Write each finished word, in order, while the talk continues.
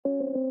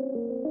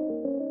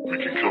we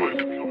can kill it.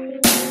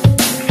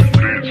 If it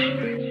bleeds,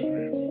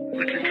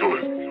 we can kill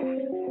it.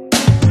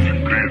 If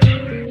it bleeds,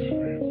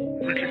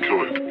 we can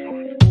kill it.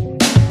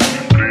 If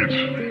it bleeds,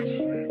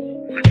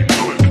 we can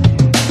kill it.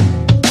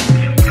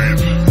 If it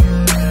bleeds,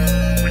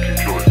 we can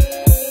kill it. If it bleeds, we can kill it.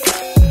 If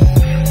it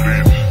bleeds,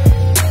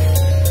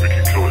 we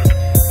can kill it.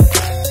 If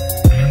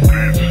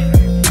it bleeds,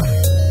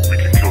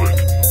 we can kill it.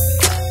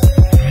 If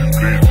it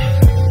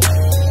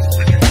bleeds, we can kill it. If it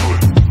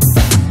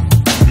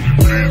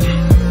bleeds,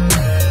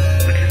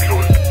 we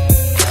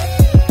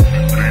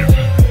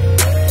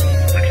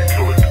can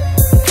kill it. If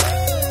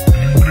it bleeds,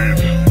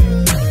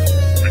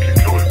 we can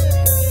kill it.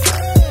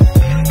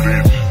 If it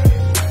bleeds,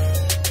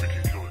 we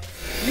can kill it.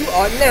 You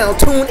are now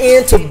tuned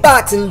in to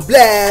Boxing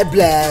Blah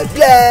Blah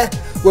Blah,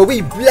 where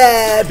we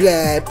blah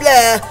blah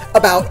blah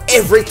about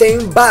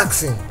everything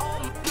boxing.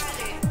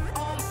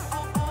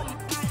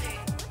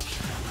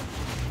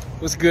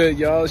 What's good,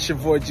 y'all? It's your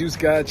boy Juice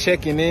Guy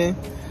checking in.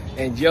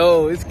 And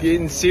yo, it's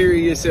getting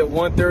serious at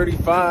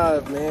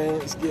 135,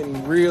 man. It's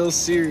getting real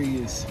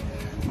serious.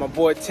 My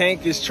boy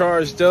Tank is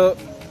charged up.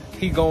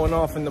 He going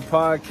off in the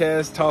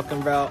podcast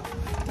talking about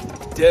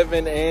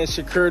Devin and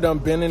Shakur done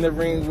been in the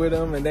ring with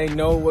him, and they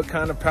know what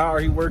kind of power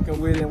he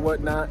working with and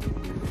whatnot.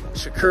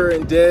 Shakur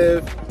and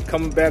Dev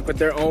coming back with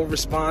their own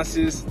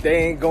responses.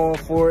 They ain't going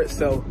for it.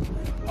 So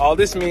all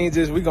this means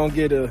is we're going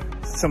to get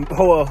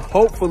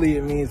hopefully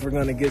it means we're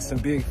going to get some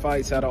big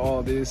fights out of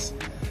all this.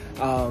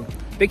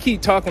 They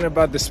keep talking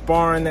about the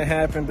sparring that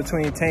happened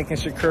between Tank and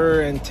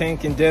Shakur and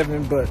Tank and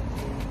Devin, but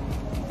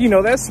you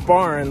know, that's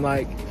sparring.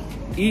 Like,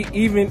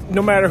 even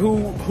no matter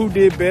who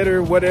did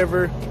better,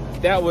 whatever,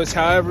 that was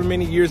however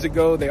many years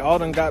ago. They all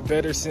done got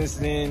better since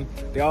then.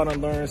 They all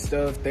done learned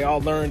stuff. They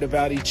all learned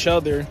about each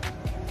other.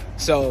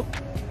 So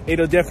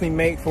it'll definitely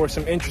make for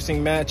some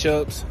interesting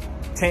matchups.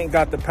 Tank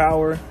got the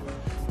power.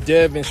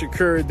 Dev and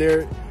Shakur,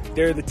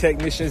 they're the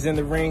technicians in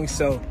the ring.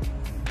 So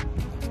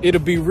it'll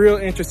be real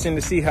interesting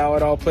to see how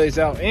it all plays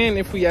out, and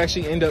if we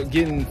actually end up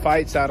getting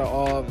fights out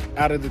of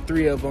the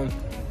three of them,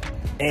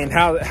 and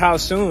how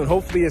soon.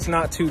 Hopefully it's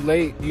not too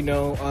late. You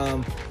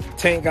know,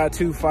 Tank got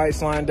 2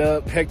 fights lined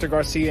up, Hector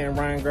Garcia and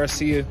Ryan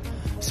Garcia.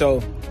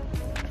 So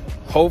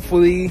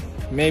hopefully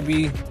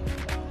maybe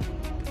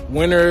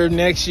winter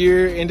next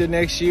year, into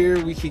next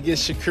year, we could get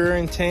Shakur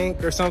and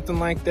Tank or something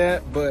like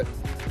that. But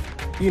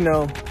you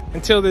know,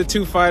 until the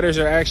 2 fighters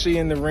are actually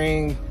in the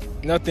ring,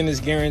 nothing is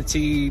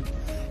guaranteed.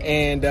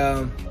 And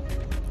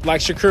like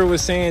Shakur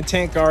was saying,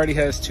 Tank already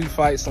has 2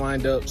 fights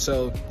lined up.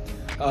 So,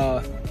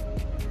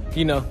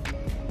 you know,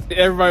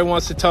 everybody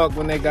wants to talk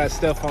when they got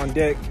stuff on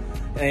deck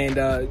and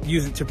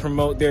use it to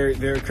promote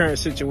their current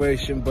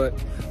situation. But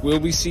will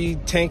we see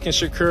Tank and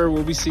Shakur?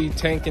 Will we see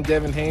Tank and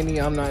Devin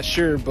Haney? I'm not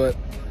sure. But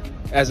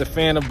as a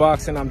fan of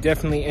boxing, I'm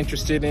definitely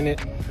interested in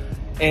it.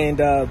 And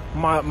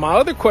my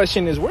other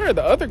question is, where are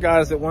the other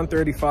guys at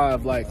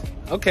 135? Like,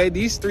 okay,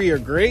 these 3 are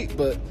great,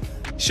 but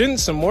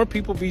shouldn't some more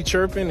people be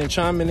chirping and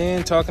chiming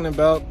in, talking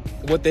about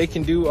what they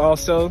can do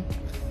also?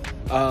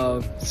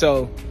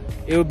 So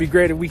it would be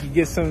great if we could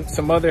get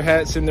some other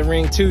hats in the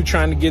ring too,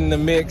 trying to get in the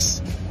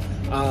mix.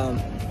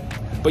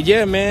 But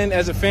yeah, man,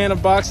 as a fan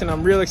of boxing,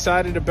 I'm real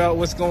excited about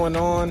what's going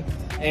on,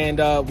 and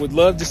would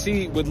love to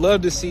see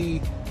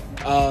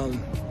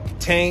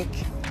Tank,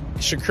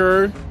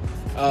 Shakur,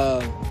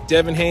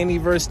 Devin Haney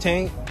versus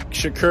Tank,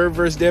 Shakur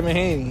versus Devin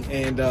Haney.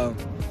 And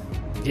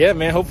yeah,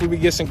 man, hopefully we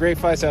get some great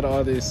fights out of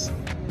all this.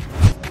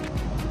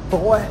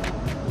 Boy,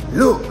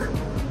 look,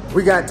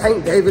 we got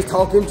Tank Davis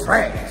talking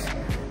trash.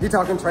 He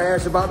talking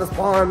trash about the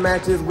sparring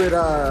matches with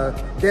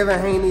Devin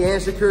Haney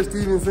and Shakur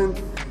Stevenson.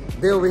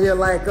 They over here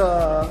like,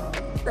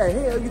 what the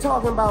hell you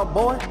talking about,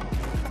 boy?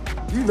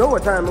 You know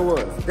what time it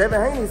was.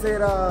 Devin Haney said,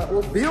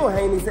 well, Bill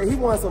Haney said he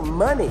won some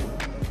money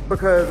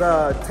because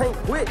Tank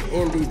quit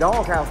in the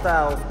doghouse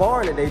style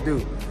sparring that they do.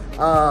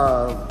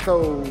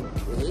 So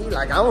he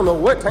like, I don't know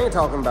what Tank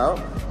talking about,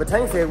 but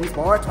Tank said we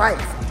sparred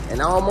twice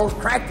and I almost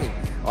cracked him.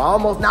 I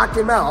almost knocked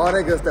him out, all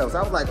that good stuff. So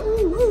I was like,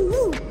 ooh, ooh,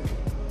 ooh.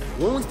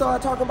 When we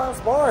started talking about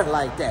sparring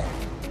like that,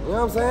 you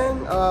know what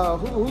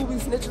I'm saying? Who be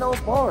snitching on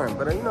sparring?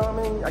 But you know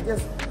what I mean? I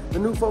guess the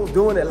new folks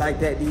doing it like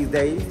that these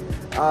days.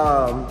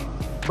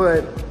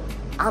 But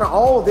out of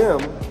all of them,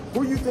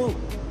 who you think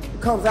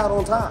comes out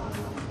on top?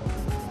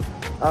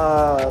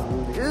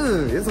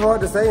 It's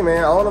hard to say,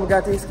 man. All of them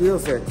got these skill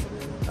sets.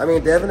 I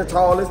mean, Devin the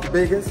tallest, the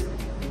biggest,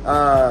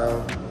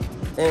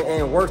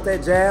 and works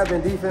that jab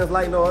and defense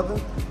like no other.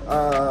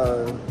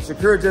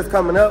 Shakur just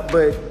coming up,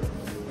 but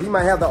he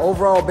might have the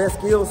overall best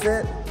skill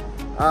set.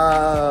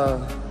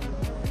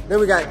 Then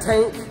we got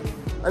Tank.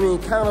 I mean,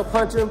 counter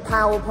punching,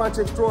 power punch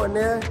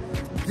extraordinaire.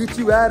 Get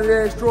you out of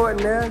there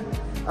extraordinaire.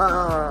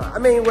 I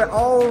mean, with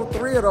all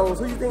 3 of those,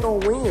 who you think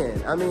gonna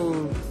win? I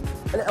mean,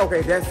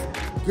 okay, that's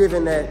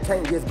given that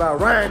Tank gets by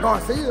Ryan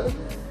Garcia,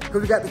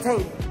 because we got the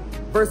Tank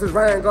versus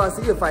Ryan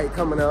Garcia fight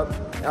coming up.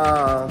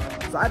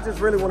 So I just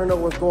really want to know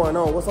what's going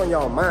on. What's on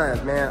y'all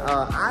minds, man?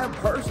 I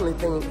personally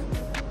think,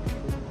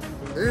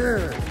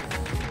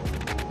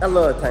 I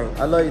love Tank.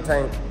 I love you,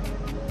 Tank.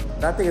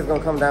 I think it's going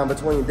to come down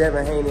between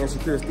Devin Haney and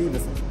Shakur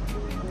Stevenson,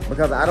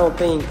 because I don't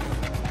think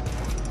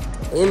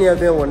any of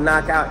them will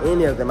knock out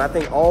any of them. I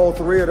think all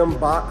three of them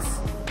box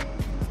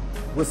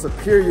with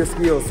superior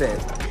skill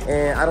sets.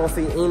 And I don't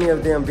see any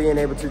of them being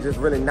able to just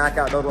really knock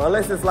out those,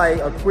 unless it's like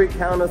a quick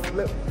counter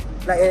slip.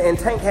 Like, and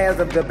Tank has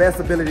the best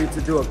ability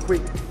to do a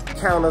quick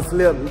counter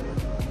slip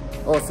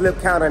or slip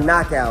counter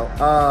knockout,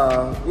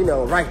 you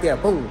know, right there,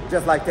 boom,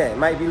 just like that.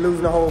 Might be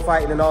losing the whole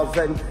fight and then all of a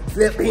sudden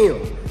slip him.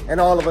 And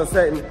all of a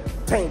sudden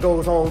Tank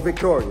goes home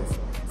victorious.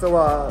 So,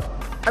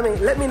 I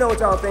mean, let me know what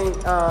y'all think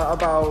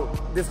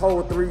about this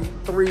whole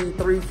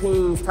three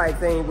kings type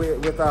thing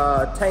with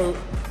Tank,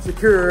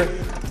 Shakur,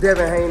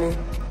 Devin Haney.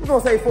 We're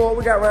gonna say forward,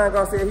 we got Ryan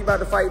Garcia, he about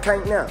to fight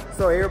Tank now.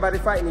 So everybody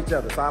fighting each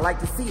other. So I like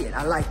to see it.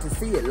 I like to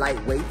see it,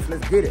 lightweights,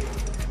 let's get it.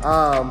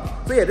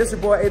 So yeah, this your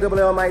boy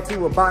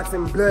Allmighty with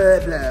boxing, blah,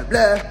 blah,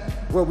 blah.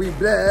 Where we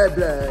blah,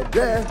 blah,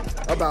 blah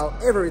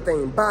about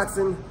everything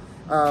boxing.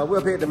 We're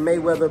up here at the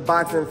Mayweather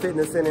Boxing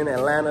Fitness Center in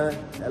Atlanta,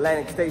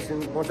 Atlantic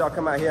Station. Once y'all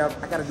come out here,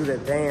 I gotta do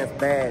that dance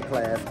bad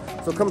class.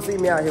 So come see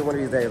me out here one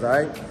of these days, all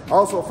right?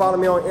 Also follow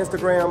me on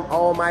Instagram,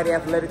 Allmighty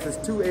Athletics.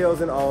 There's 2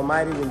 L's in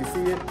Allmighty when you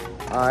see it,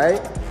 all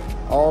right?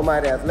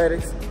 Allmighty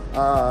Athletics.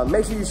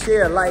 Make sure you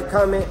share, like,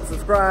 comment,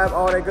 subscribe,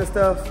 all that good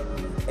stuff.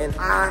 And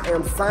I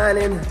am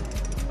signing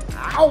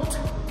out.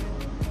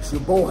 It's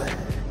your boy.